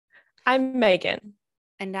I'm Megan.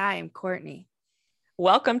 And I am Courtney.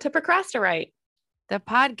 Welcome to Procrastinate, the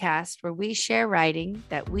podcast where we share writing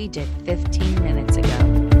that we did 15 minutes ago.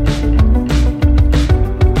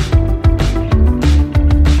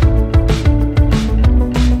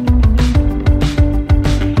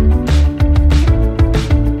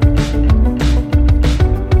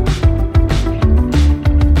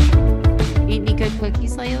 Eat any good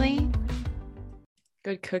cookies lately?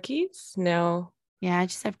 Good cookies? No. Yeah, I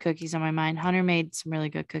just have cookies on my mind. Hunter made some really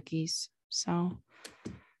good cookies. So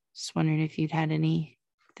just wondered if you'd had any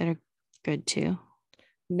that are good too.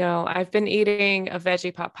 No, I've been eating a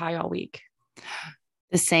veggie pot pie all week.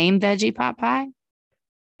 The same veggie pot pie?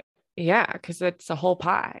 Yeah, because it's a whole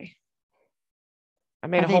pie. I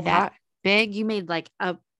made Are a whole they that pie. big? You made like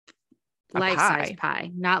a life-size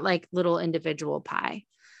pie, not like little individual pie.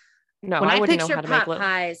 No, When I I wouldn't know picture how to make pot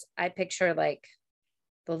pies, I picture like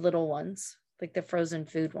the little ones, like the frozen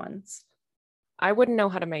food ones. I wouldn't know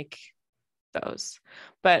how to make those,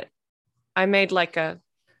 but I made it's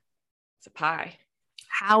a pie.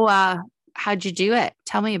 How'd you do it?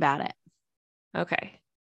 Tell me about it. Okay.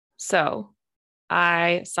 So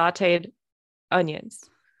I sauteed onions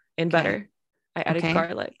in butter. I added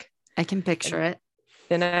garlic. I can picture it.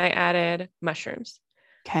 Then I added mushrooms.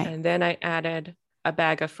 Okay. And then I added a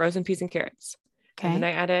bag of frozen peas and carrots. Okay. And then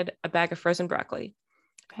I added a bag of frozen broccoli.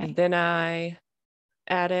 Okay. And then I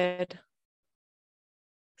added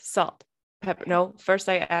salt, pepper. No, first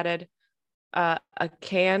I added a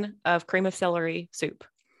can of cream of celery soup.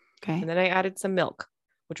 Okay. And then I added some milk,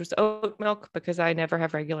 which was oat milk because I never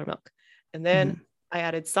have regular milk. And then I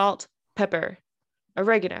added salt, pepper,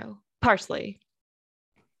 oregano, parsley.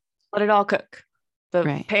 Let it all cook.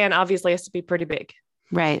 The pan obviously has to be pretty big.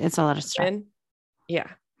 Right. It's a lot of stuff. And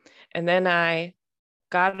then I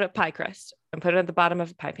got a pie crust and put it at the bottom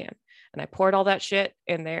of a pie pan. And I poured all that shit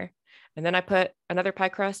in there. And then I put another pie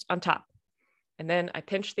crust on top. And then I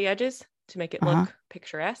pinched the edges to make it look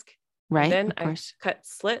picturesque. Right. And then I cut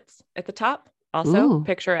slits at the top, also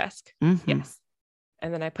picturesque. Mm-hmm. Yes.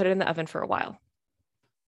 And then I put it in the oven for a while.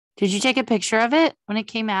 Did you take a picture of it when it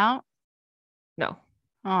came out? No.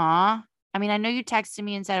 Aw. I mean, I know you texted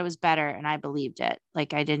me and said it was better, and I believed it.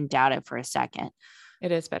 Like, I didn't doubt it for a second.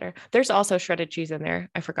 It is better. There's also shredded cheese in there.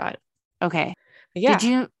 I forgot. Okay. Yeah. Did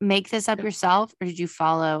you make this up yourself, or did you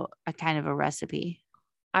follow a kind of a recipe?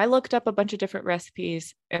 I looked up a bunch of different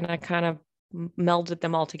recipes, and I kind of melded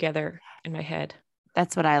them all together in my head.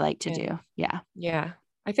 That's what I like to do. Yeah. Yeah.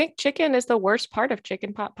 I think chicken is the worst part of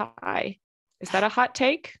chicken pot pie. Is that a hot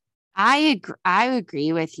take? I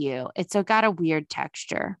agree with you. It's got a weird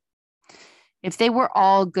texture. If they were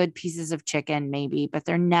all good pieces of chicken, maybe, but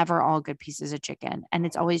they're never all good pieces of chicken. And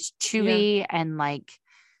it's always chewy and like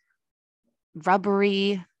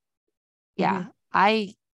rubbery. Yeah.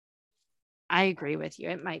 I agree with you.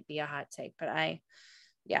 It might be a hot take, but I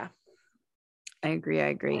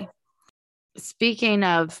agree. Speaking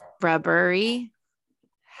of rubbery,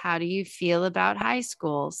 how do you feel about high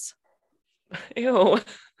schools? Ew.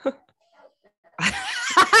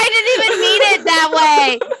 I didn't even mean it that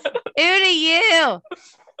way. Ew to you.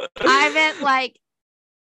 I meant like,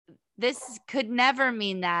 this could never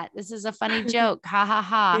mean that. This is a funny joke. Ha ha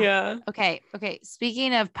ha. Yeah. Okay.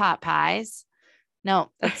 Speaking of pot pies.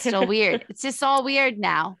 No, that's still weird. It's just all weird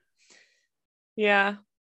now. Yeah.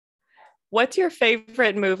 What's your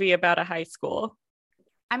favorite movie about a high school?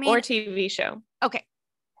 I mean, or TV show? Okay.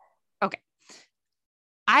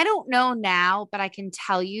 I don't know now, but I can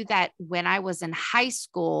tell you that when I was in high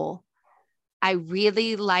school, I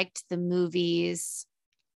really liked the movies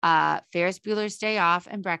Ferris Bueller's Day Off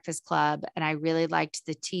and Breakfast Club. And I really liked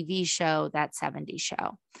the TV show, That 70s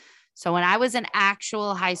Show. So when I was an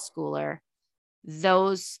actual high schooler,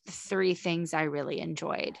 those three things I really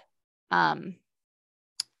enjoyed.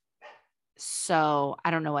 So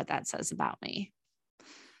I don't know what that says about me.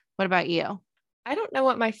 What about you? I don't know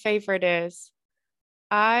what my favorite is.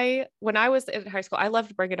 When I was in high school, I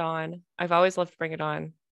loved Bring It On. I've always loved Bring It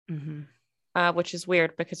On, which is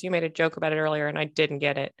weird because you made a joke about it earlier and I didn't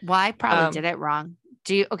get it. Well, I probably did it wrong.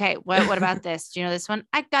 Do you? Okay. What about this? Do you know this one?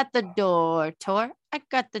 I got the door tour. I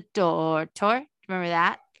got the door tour. Remember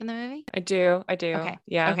that from the movie? I do. Okay.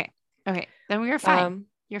 Yeah. Okay. Then we were fine.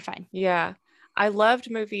 You're fine. Yeah. I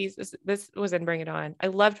loved movies. This was in Bring It On. I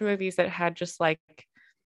loved movies that had just like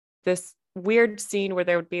this weird scene where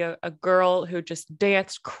there would be a girl who just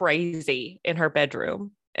danced crazy in her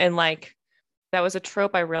bedroom. And like, that was a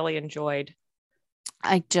trope I really enjoyed.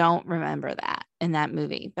 I don't remember that in that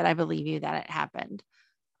movie, but I believe you that it happened.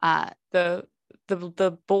 The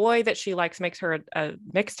boy that she likes makes her a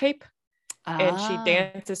mixtape and she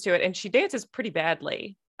dances to it, and she dances pretty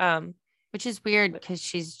badly. Which is weird because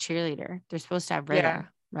she's a cheerleader. They're supposed to have rhythm, Yeah.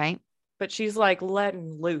 right? But she's like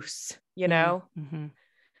letting loose, you know? Mm-hmm.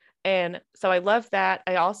 And so I love that.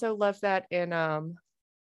 I also love that in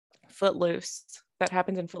Footloose. That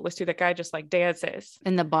happens in Footloose too. That guy just like dances.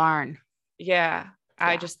 In the barn. Yeah.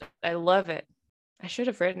 Yeah. I love it. I should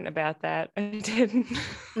have written about that. I didn't.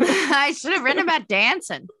 I should have written about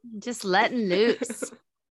dancing, just letting loose.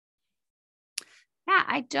 Yeah,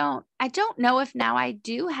 I don't know if now I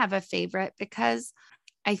do have a favorite because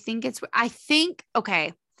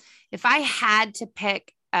okay, if I had to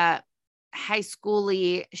pick a high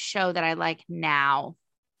schooly show that I like now,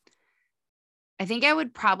 I think I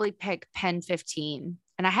would probably pick Pen 15.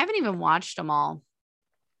 And I haven't even watched them all.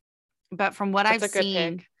 But from what That's I've a good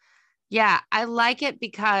seen, pick. yeah, I like it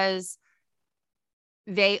because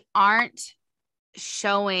they aren't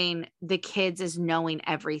showing the kids as knowing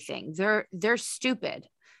everything. They're stupid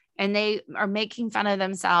and they are making fun of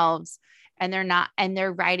themselves and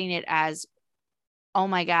they're writing it as, oh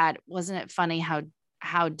my God, wasn't it funny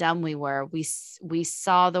how dumb we were? We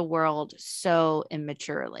saw the world so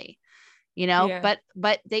immaturely, Yeah.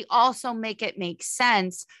 but they also make it make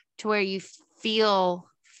sense to where you feel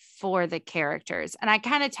for the characters. And I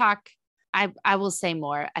kind of I will say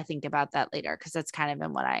more, I think, about that later, because that's kind of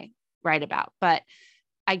in what I write about. But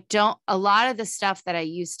a lot of the stuff that I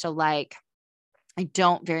used to like, I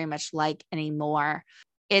don't very much like anymore.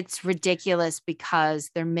 It's ridiculous because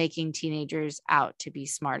they're making teenagers out to be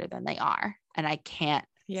smarter than they are. And I can't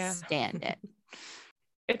stand it.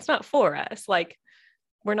 It's not for us. Like,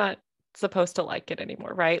 we're not supposed to like it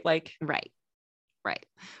anymore, right? Like, right.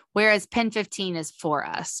 Whereas Pen 15 is for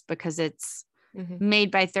us because it's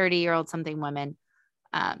made by 30-year-old something women.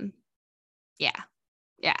 Yeah.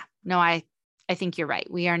 No, I think you're right.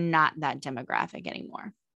 We are not that demographic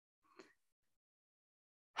anymore.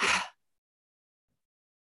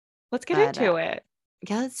 Let's get into it.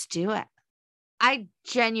 Yeah, let's do it. I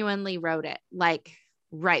genuinely wrote it like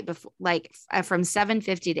right before, like from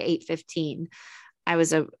 7:50 to 8:15. I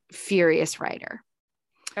was a furious writer.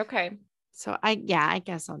 Okay. So I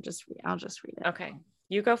guess I'll just read it. Okay.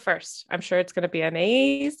 You go first. I'm sure it's going to be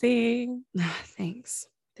amazing. Thanks.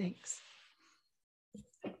 I'm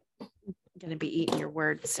going to be eating your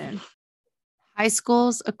words soon. High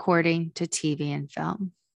schools according to TV and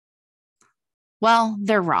film. Well,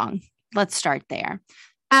 they're wrong. Let's start there.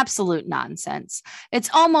 Absolute nonsense. It's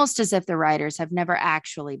almost as if the writers have never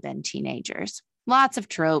actually been teenagers. Lots of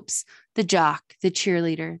tropes: the jock, the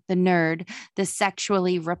cheerleader, the nerd, the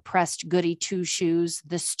sexually repressed goody two-shoes,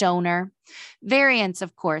 the stoner. Variants,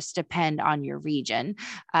 of course, depend on your region.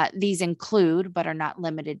 These include, but are not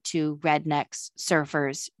limited to, rednecks,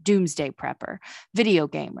 surfers, doomsday prepper, video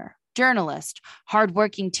gamer, journalist,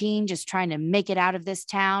 hardworking teen just trying to make it out of this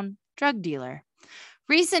town, drug dealer.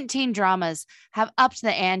 Recent teen dramas have upped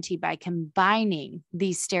the ante by combining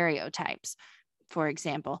these stereotypes. For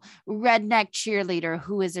example, redneck cheerleader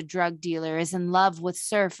who is a drug dealer is in love with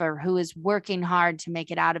surfer who is working hard to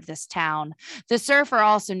make it out of this town. The surfer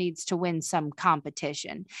also needs to win some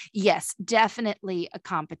competition. Yes, definitely a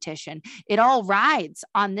competition. It all rides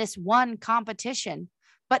on this one competition.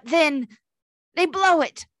 But then they blow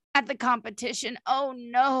it at the competition. Oh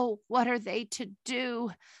no, what are they to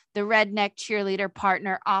do? The redneck cheerleader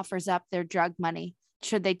partner offers up their drug money.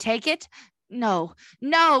 Should they take it? No,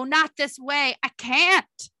 not this way. I can't.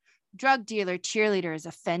 Drug dealer cheerleader is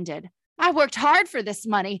offended. I worked hard for this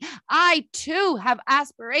money. I too have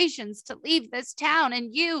aspirations to leave this town.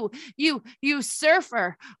 And you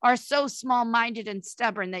surfer, are so small-minded and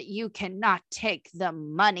stubborn that you cannot take the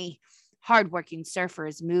money. Hardworking surfer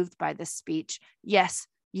is moved by this speech. Yes,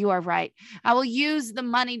 you are right. I will use the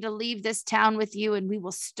money to leave this town with you, and we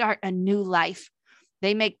will start a new life.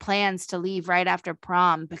 They make plans to leave right after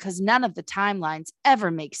prom because none of the timelines ever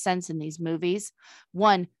make sense in these movies.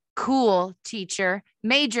 One cool teacher,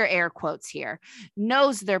 major air quotes here,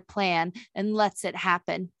 knows their plan and lets it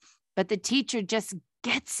happen. But the teacher just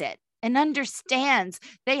gets it and understands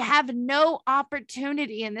they have no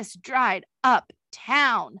opportunity in this dried up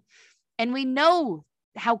town. And we know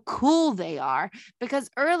how cool they are because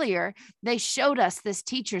earlier they showed us this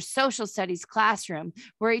teacher's social studies classroom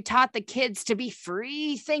where he taught the kids to be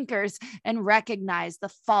free thinkers and recognize the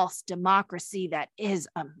false democracy that is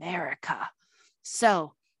America.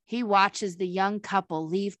 So he watches the young couple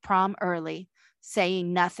leave prom early,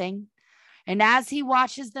 saying nothing. And as he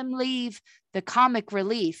watches them leave, the comic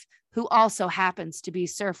relief, who also happens to be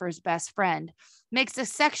Surfer's best friend, makes a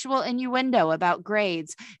sexual innuendo about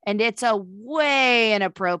grades, and it's a way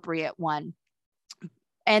inappropriate one.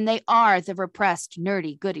 And they are the repressed,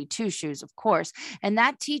 nerdy, goody two-shoes, of course. And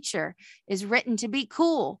that teacher is written to be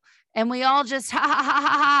cool. And we all just ha ha ha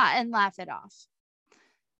ha ha and laugh it off.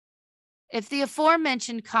 If the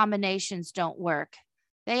aforementioned combinations don't work,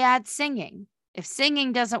 they add singing. If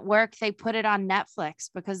singing doesn't work, they put it on Netflix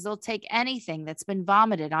because they'll take anything that's been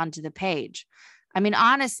vomited onto the page. I mean,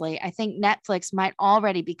 honestly, I think Netflix might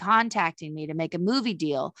already be contacting me to make a movie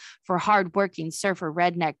deal for hardworking surfer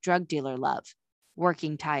redneck drug dealer love.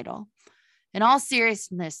 Working title. In all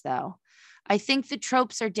seriousness, though, I think the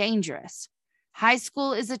tropes are dangerous. High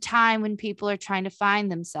school is a time when people are trying to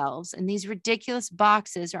find themselves, and these ridiculous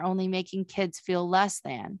boxes are only making kids feel less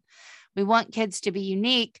than. We want kids to be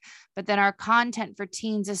unique, but then our content for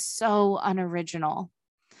teens is so unoriginal.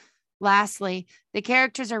 Lastly, the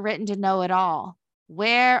characters are written to know it all.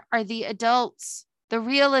 Where are the adults? The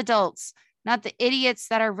real adults, not the idiots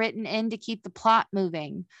that are written in to keep the plot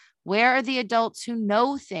moving. Where are the adults who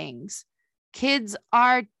know things? Kids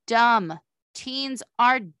are dumb. Teens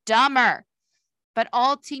are dumber. But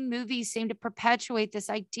all teen movies seem to perpetuate this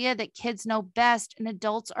idea that kids know best and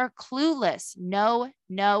adults are clueless. No,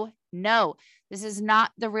 no, no. This is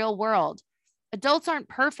not the real world. Adults aren't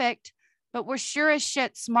perfect, but we're sure as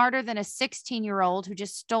shit smarter than a 16-year-old who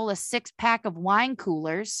just stole a 6-pack of wine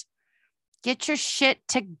coolers. Get your shit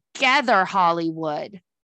together, Hollywood.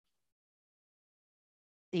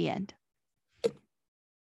 The end.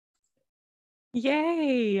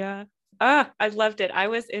 Yay. I loved it. I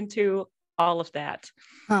was into all of that.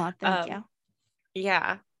 Oh, thank you.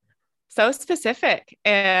 Yeah. So specific.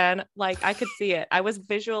 And like, I could see it. I was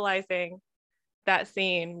visualizing that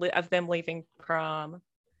scene of them leaving prom.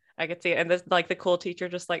 I could see it. And this, like, the cool teacher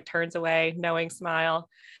just like turns away, knowing smile.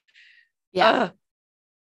 Yeah.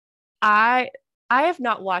 I have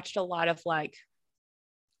not watched a lot of like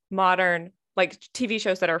modern like TV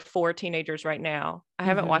shows that are for teenagers right now. I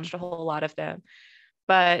haven't watched a whole lot of them,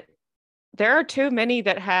 but there are too many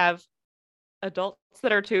that have adults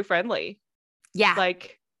that are too friendly. Yeah.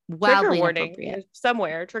 Like wildly trigger warning inappropriate.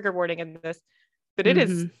 somewhere, trigger warning in this, but it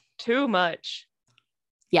is too much.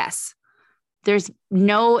 Yes. There's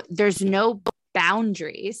no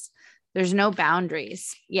boundaries. There's no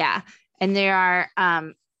boundaries. Yeah. And there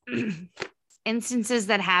are instances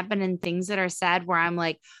that happen and things that are said where I'm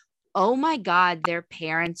like, oh my God, their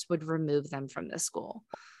parents would remove them from the school.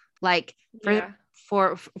 Like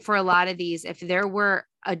for a lot of these, if there were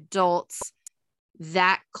adults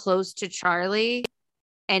that close to Charlie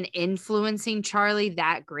and influencing Charlie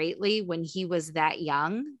that greatly when he was that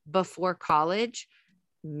young before college,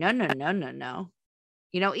 no.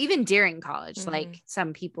 You know, even during college, like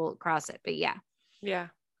some people cross it, but yeah. Yeah.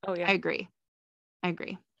 Oh yeah. I agree.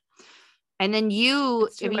 And then you've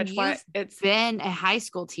been a high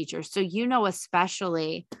school teacher, so you know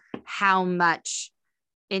especially how much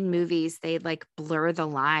in movies they like blur the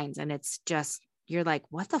lines, and it's just, you're like,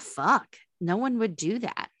 what the fuck? No one would do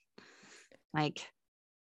that. Like,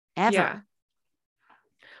 ever. Yeah.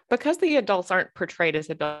 Because the adults aren't portrayed as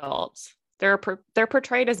adults. They're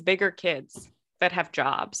portrayed as bigger kids that have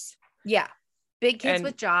jobs. Yeah. Big kids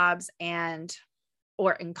with jobs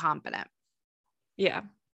or incompetent. Yeah.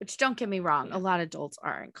 Which, don't get me wrong, a lot of adults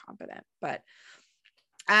are incompetent, but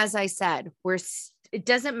as I said, it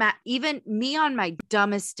doesn't matter. Even me on my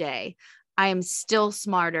dumbest day, I am still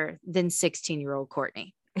smarter than 16-year-old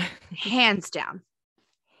Courtney. Hands down.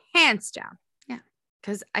 Yeah.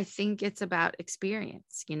 Because I think it's about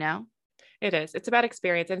experience, you know? It is. It's about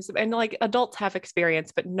experience. And like, adults have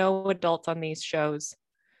experience, but no adults on these shows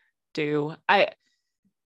do. I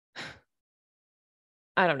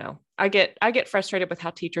don't know. I get frustrated with how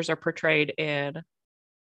teachers are portrayed in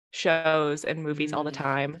shows and movies all the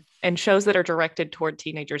time, and shows that are directed toward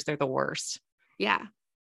teenagers. They're the worst. Yeah.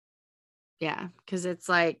 Cause it's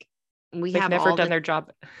like, they've never done their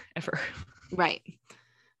job ever. Right.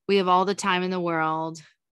 We have all the time in the world.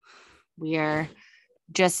 We are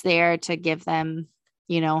just there to give them,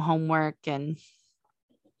 homework, and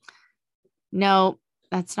no,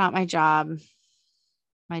 that's not my job.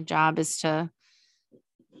 My job is to,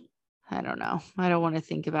 I don't know. I don't want to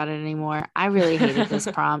think about it anymore. I really hated this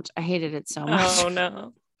prompt. I hated it so much. Oh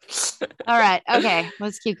no. All right. Okay.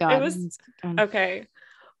 Let's keep going. Okay.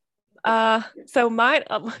 So mine,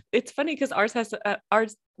 it's funny because our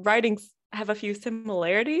writings have a few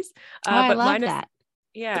similarities. I love that.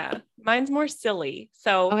 Yeah. Mine's more silly.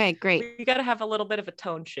 So okay, great. We got to have a little bit of a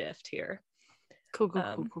tone shift here. Cool.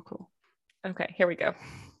 Okay, here we go.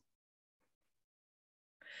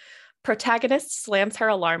 Protagonist slams her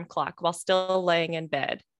alarm clock while still laying in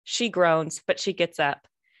bed. She groans, but she gets up.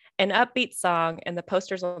 An upbeat song and the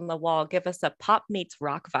posters on the wall give us a pop meets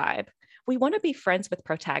rock vibe. We want to be friends with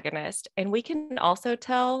protagonist, and we can also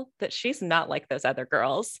tell that she's not like those other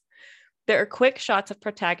girls. There are quick shots of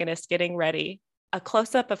protagonist getting ready, a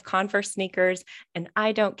close-up of Converse sneakers, an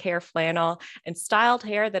I don't care flannel, and styled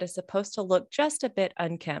hair that is supposed to look just a bit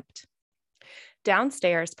unkempt.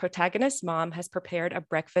 Downstairs, protagonist's mom has prepared a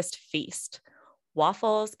breakfast feast.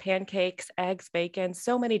 Waffles, pancakes, eggs, bacon,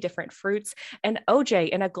 so many different fruits, and OJ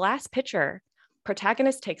in a glass pitcher.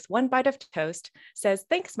 Protagonist takes one bite of toast, says,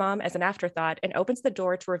 "Thanks, Mom," as an afterthought, and opens the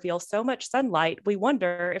door to reveal so much sunlight, we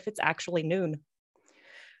wonder if it's actually noon.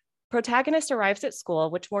 Protagonist arrives at school,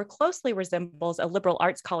 which more closely resembles a liberal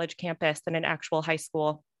arts college campus than an actual high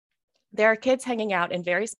school. There are kids hanging out in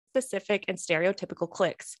very specific and stereotypical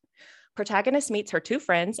cliques. Protagonist meets her two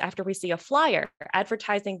friends after we see a flyer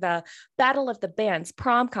advertising the Battle of the Bands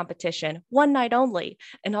prom competition, one night only,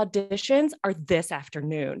 and auditions are this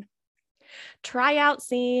afternoon. Tryout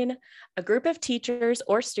scene, a group of teachers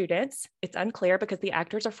or students, it's unclear because the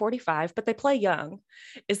actors are 45, but they play young,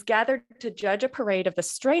 is gathered to judge a parade of the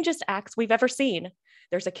strangest acts we've ever seen.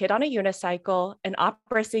 There's a kid on a unicycle, an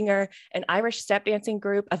opera singer, an Irish step dancing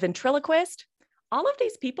group, a ventriloquist. All of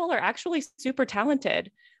these people are actually super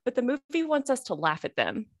talented, but the movie wants us to laugh at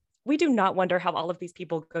them. We do not wonder how all of these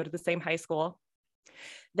people go to the same high school.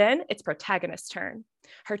 Then it's protagonist's turn.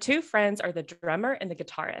 Her two friends are the drummer and the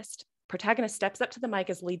guitarist. Protagonist steps up to the mic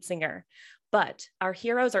as lead singer, but our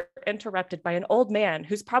heroes are interrupted by an old man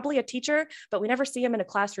who's probably a teacher, but we never see him in a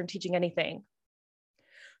classroom teaching anything.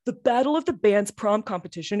 "The Battle of the Bands prom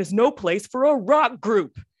competition is no place for a rock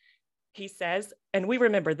group," he says, and we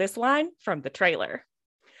remember this line from the trailer.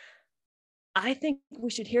 "I think we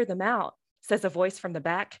should hear them out," says a voice from the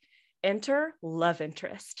back. Enter love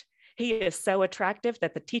interest. He is so attractive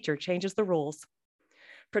that the teacher changes the rules.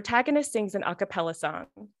 Protagonist sings an a cappella song.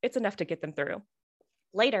 It's enough to get them through.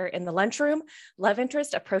 Later, in the lunchroom, love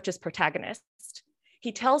interest approaches protagonist.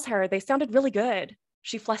 He tells her they sounded really good.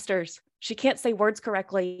 She flusters. She can't say words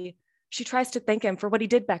correctly. She tries to thank him for what he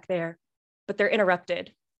did back there, but they're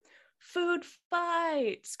interrupted. "Food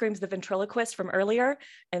fight," screams the ventriloquist from earlier,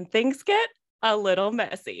 and things get a little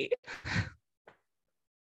messy.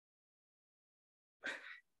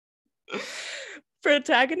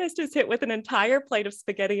 Protagonist is hit with an entire plate of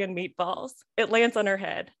spaghetti and meatballs. It lands on her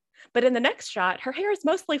head. But in the next shot, her hair is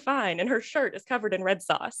mostly fine and her shirt is covered in red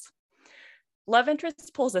sauce. Love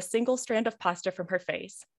interest pulls a single strand of pasta from her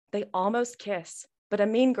face. They almost kiss, but a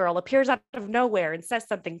mean girl appears out of nowhere and says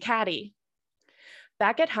something catty.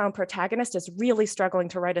 Back at home, protagonist is really struggling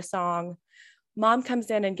to write a song. Mom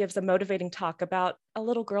comes in and gives a motivating talk about a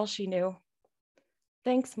little girl she knew.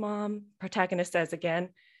 "Thanks, Mom," protagonist says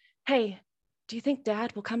again. "Hey, do you think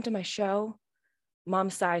Dad will come to my show?" Mom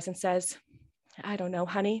sighs and says, "I don't know,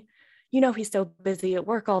 honey. You know he's so busy at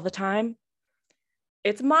work all the time."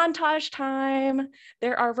 It's montage time.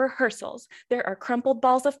 There are rehearsals. There are crumpled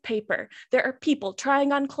balls of paper. There are people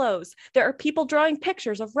trying on clothes. There are people drawing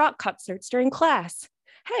pictures of rock concerts during class.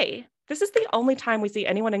 Hey, this is the only time we see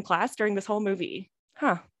anyone in class during this whole movie.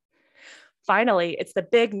 Huh. Finally, it's the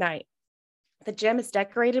big night. The gym is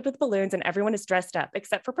decorated with balloons and everyone is dressed up,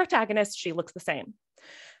 except for protagonist. She looks the same.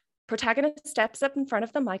 Protagonist steps up in front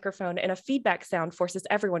of the microphone and a feedback sound forces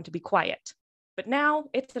everyone to be quiet. But now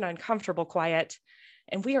it's an uncomfortable quiet,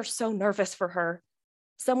 and we are so nervous for her.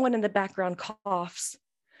 Someone in the background coughs.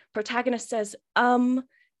 Protagonist says,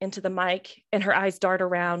 into the mic, and her eyes dart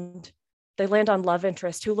around. They land on love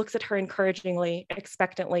interest, who looks at her encouragingly,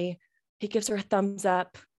 expectantly. He gives her a thumbs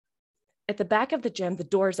up. At the back of the gym, the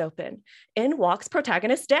doors open. In walks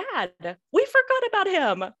protagonist's dad. We forgot about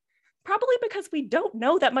him. Probably because we don't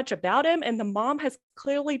know that much about him, and the mom has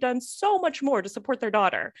clearly done so much more to support their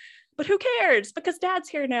daughter. But who cares? Because Dad's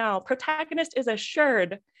here now. Protagonist is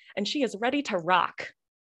assured, and she is ready to rock.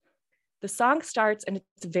 The song starts, and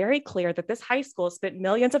it's very clear that this high school spent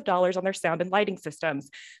millions of dollars on their sound and lighting systems.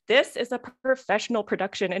 This is a professional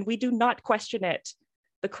production, and we do not question it.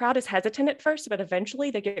 The crowd is hesitant at first, but eventually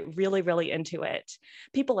they get really, really into it.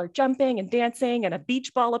 People are jumping and dancing, and a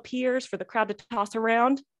beach ball appears for the crowd to toss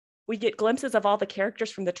around. We get glimpses of all the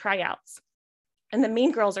characters from the tryouts. And the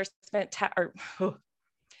mean girls are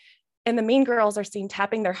seen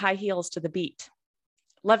tapping their high heels to the beat.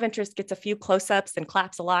 Love interest gets a few close-ups and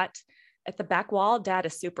claps a lot. At the back wall, Dad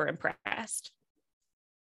is super impressed.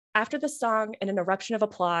 After the song and an eruption of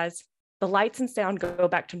applause, the lights and sound go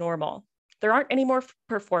back to normal. There aren't any more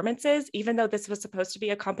performances, even though this was supposed to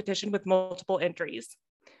be a competition with multiple entries.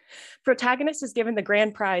 Protagonist is given the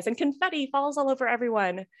grand prize and confetti falls all over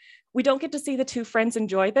everyone. We don't get to see the two friends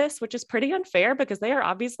enjoy this, which is pretty unfair because they are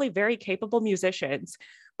obviously very capable musicians.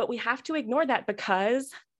 But we have to ignore that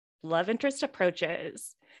because love interest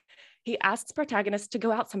approaches. He asks protagonist to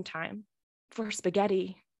go out sometime for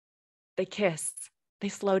spaghetti. They kiss, they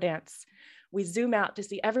slow dance. We zoom out to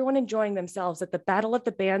see everyone enjoying themselves at the Battle of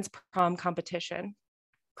the Bands prom competition.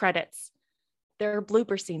 Credits. There are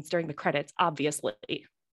blooper scenes during the credits, obviously.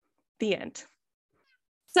 The end.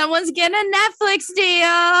 Someone's getting a Netflix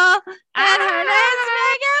deal. And her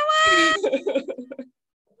name's Megan.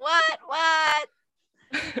 What?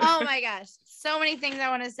 Oh my gosh. So many things I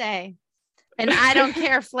want to say. And I don't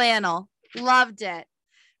care flannel. Loved it.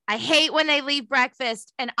 I hate when they leave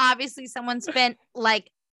breakfast and obviously someone spent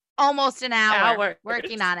like almost an hour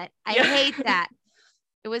working on it. I hate that.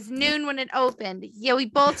 It was noon when it opened. Yeah, we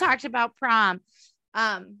both talked about prom.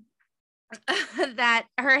 That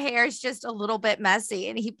her hair is just a little bit messy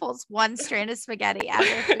and he pulls one strand of spaghetti out of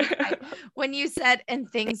her when you said, and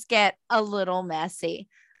things get a little messy.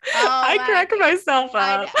 Oh, I crack myself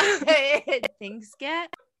up. Things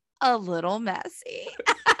get a little messy.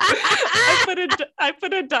 I put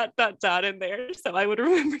a ... in there so I would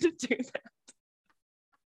remember to do that.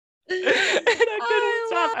 And I couldn't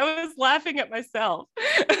stop. I was laughing at myself.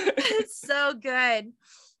 It's so good.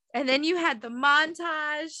 And then you had the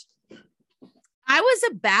montage. I was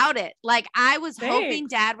about it. Like I was hoping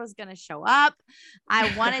Dad was going to show up.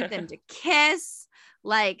 I wanted them to kiss.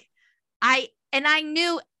 Like I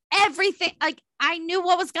knew everything. Like I knew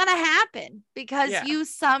what was going to happen because you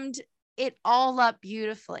summed it all up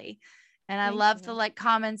beautifully. And I love the like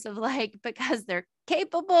comments of like, because they're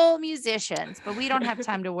capable musicians, but we don't have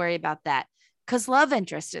time to worry about that because love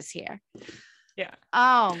interest is here. Yeah.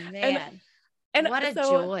 Oh man. And what a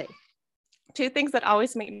joy. Two things that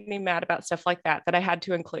always make me mad about stuff like that I had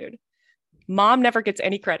to include. Mom never gets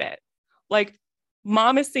any credit. Like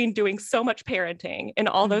mom is seen doing so much parenting in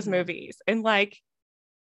all those movies. And like,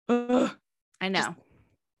 I know.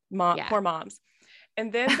 Poor moms.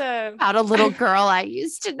 And then about a little girl I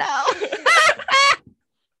used to know.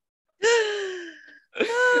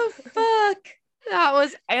 Oh, fuck. That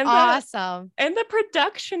was awesome. And the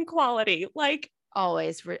production quality, like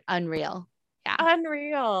always unreal. Yeah.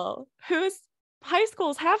 Unreal. Whose high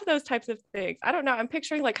schools have those types of things? I don't know. I'm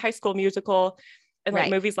picturing like High School Musical and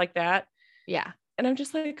like movies like that. Yeah. And I'm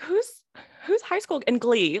just like, who's high school and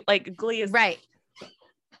Glee? Like Glee is right.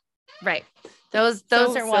 Those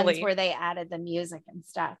so are silly. Ones where they added the music and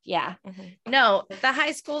stuff. Yeah. No, the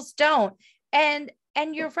high schools don't. And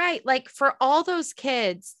you're right. Like for all those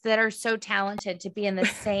kids that are so talented to be in the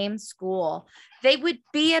same school, they would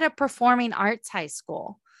be at a performing arts high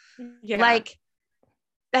school. Yeah. Like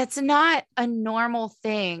that's not a normal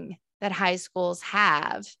thing that high schools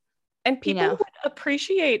have. And people would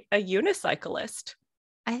appreciate a unicyclist.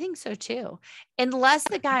 I think so too. Unless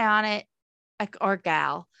the guy on it or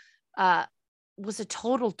gal was a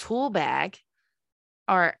total tool bag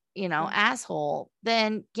or, asshole,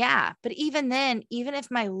 then yeah. But even then, even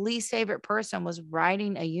if my least favorite person was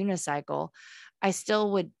riding a unicycle, I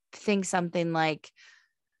still would think something like,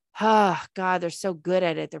 oh God, they're so good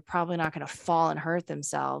at it. They're probably not going to fall and hurt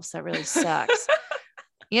themselves. That really sucks.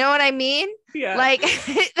 You know what I mean? Yeah. Like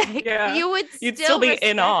you'd still be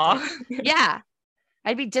in awe. Yeah.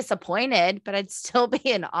 I'd be disappointed, but I'd still be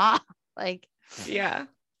in awe. Like, yeah.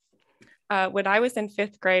 When I was in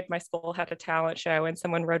 5th grade, my school had a talent show and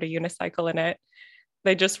someone rode a unicycle in it.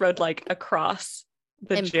 They just rode like across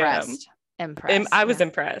the gym. Impressed. I was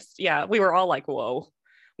impressed. Yeah. We were all like, whoa.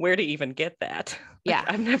 Where to even get that? Yeah.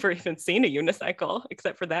 I've never even seen a unicycle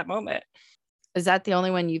except for that moment. Is that the only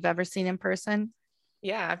one you've ever seen in person?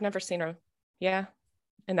 Yeah, I've never seen her. Yeah.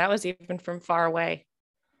 And that was even from far away.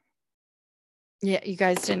 Yeah, you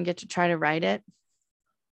guys didn't get to try to ride it?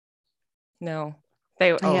 No.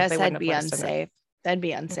 That'd be unsafe. That'd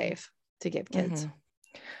be unsafe to give kids.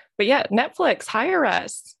 But yeah, Netflix, hire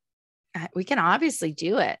us. We can obviously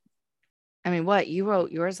do it. I mean, what? You wrote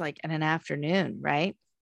yours like in an afternoon, right?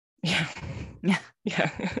 Yeah.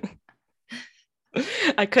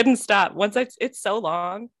 I couldn't stop. Once it's so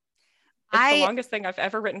long. It's the longest thing I've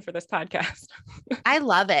ever written for this podcast. I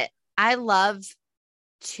love it. I love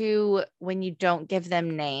when you don't give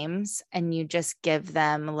them names and you just give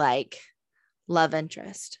them like love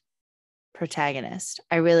interest, protagonist.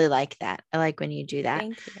 I really like that. I like when you do that.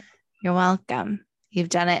 Thank you. You're welcome. You've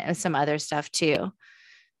done it with some other stuff too,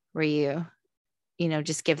 where you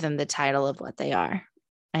just give them the title of what they are.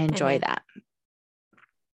 I enjoy that.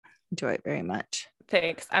 Enjoy it very much.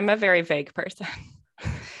 Thanks. I'm a very vague person.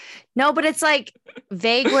 No, but it's like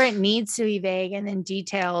vague where it needs to be vague and then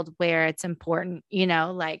detailed where it's important,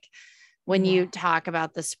 like when you talk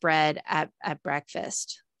about the spread at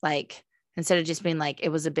breakfast, like instead of just being like, it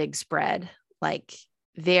was a big spread, like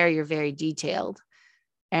you're very detailed.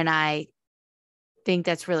 And I think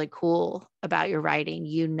that's really cool about your writing.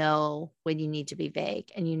 You know when you need to be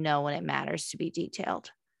vague and you know when it matters to be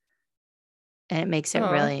detailed. And it makes it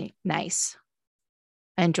really nice.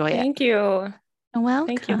 I enjoy it. Thank you. You're welcome.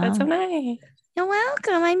 Thank you. That's so nice. You're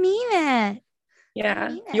welcome. I mean it.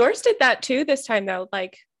 Yeah. Yours did that too this time though.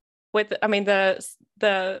 Like with, I mean,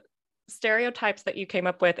 the stereotypes that you came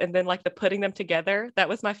up with and then like the putting them together. That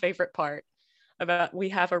was my favorite part about we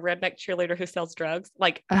have a redneck cheerleader who sells drugs.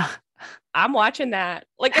 Like I'm watching that.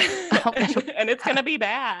 Like and it's gonna be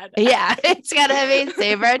bad. Yeah, it's gonna be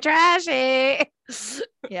super trashy.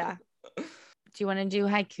 Yeah. Do you want to do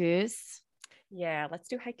haikus? Yeah, let's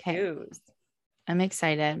do haikus. Okay. I'm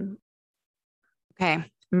excited. Okay, I'm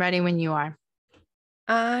ready when you are.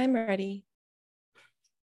 I'm ready.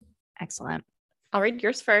 Excellent. I'll read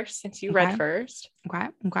yours first since you read first. Okay.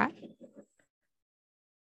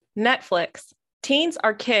 Netflix. Teens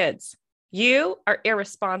are kids. You are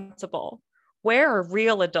irresponsible. Where are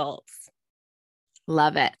real adults?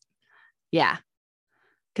 Love it. Yeah.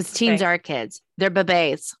 Because teens are kids. They're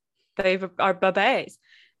babes. They are babes.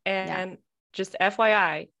 And just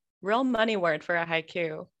FYI, real money word for a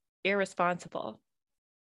haiku. Irresponsible.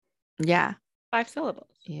 Yeah. 5 syllables.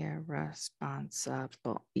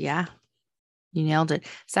 Irresponsible. Yeah. You nailed it.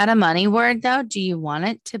 Is that a money word though? Do you want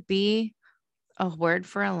it to be a word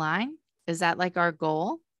for a line? Is that like our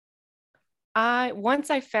goal? Once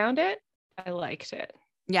I found it, I liked it.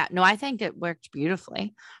 Yeah. No, I think it worked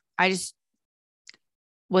beautifully. I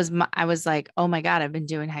was like, oh my God, I've been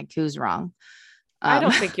doing haikus wrong. I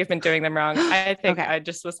don't think you've been doing them wrong. I think I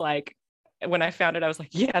just was like, when I found it, I was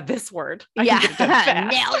like, yeah, this word. Nailed it.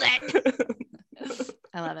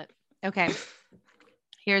 I love it. Okay.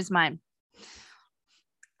 Here's mine.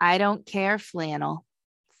 I don't care flannel.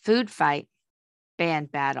 Food fight.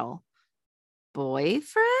 Band battle.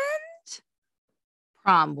 Boyfriend.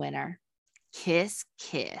 Prom winner. Kiss,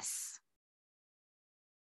 kiss.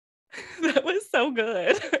 That was so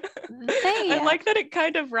good. I like that it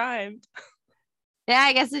kind of rhymed. Yeah,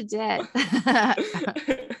 I guess it did.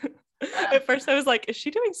 At first I was like, is she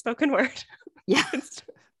doing spoken word? Yeah.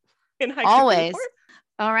 In haiku always. Report?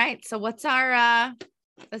 All right. So what's our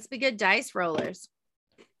let's be good dice rollers.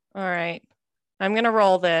 All right. I'm gonna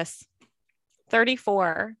roll this.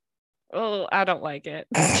 34. Oh, I don't like it.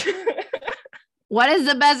 What is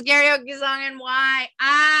the best karaoke song and why?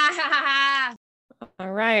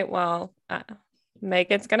 All right. Well,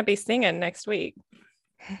 Megan's gonna be singing next week.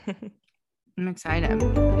 I'm excited.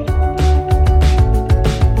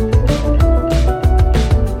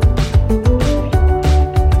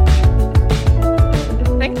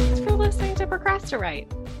 Thanks for listening to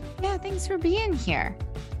Procrastinate. Yeah, thanks for being here.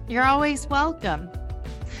 You're always welcome.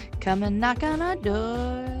 Come and knock on our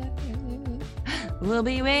door. We'll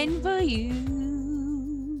be waiting for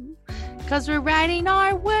you. Because we're writing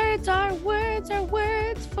our words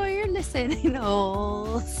for your listening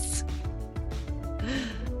holes.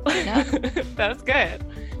 No? That was good.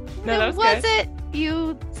 No, that was it?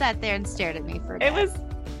 You sat there and stared at me for a bit.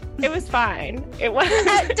 It was fine. It was.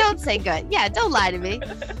 Don't say good. Yeah, don't lie to me.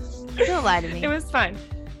 Don't lie to me. It was fine.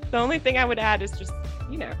 The only thing I would add is just,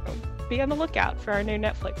 be on the lookout for our new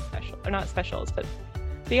Netflix special. Or not specials, but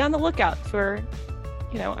be on the lookout for,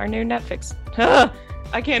 our new Netflix.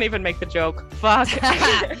 I can't even make the joke. Fuck.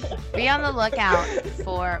 Be on the lookout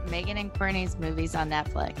for Megan and Courtney's movies on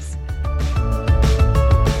Netflix.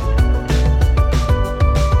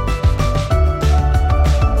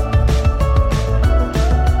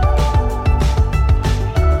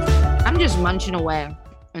 I'm just munching away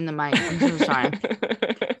in the mic. I'm so sorry.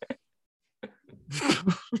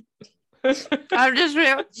 I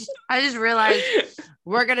just realized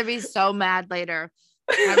we're gonna be so mad later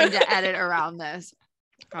having to edit around this.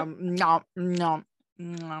 No. This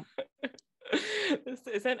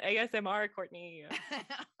isn't ASMR, Courtney.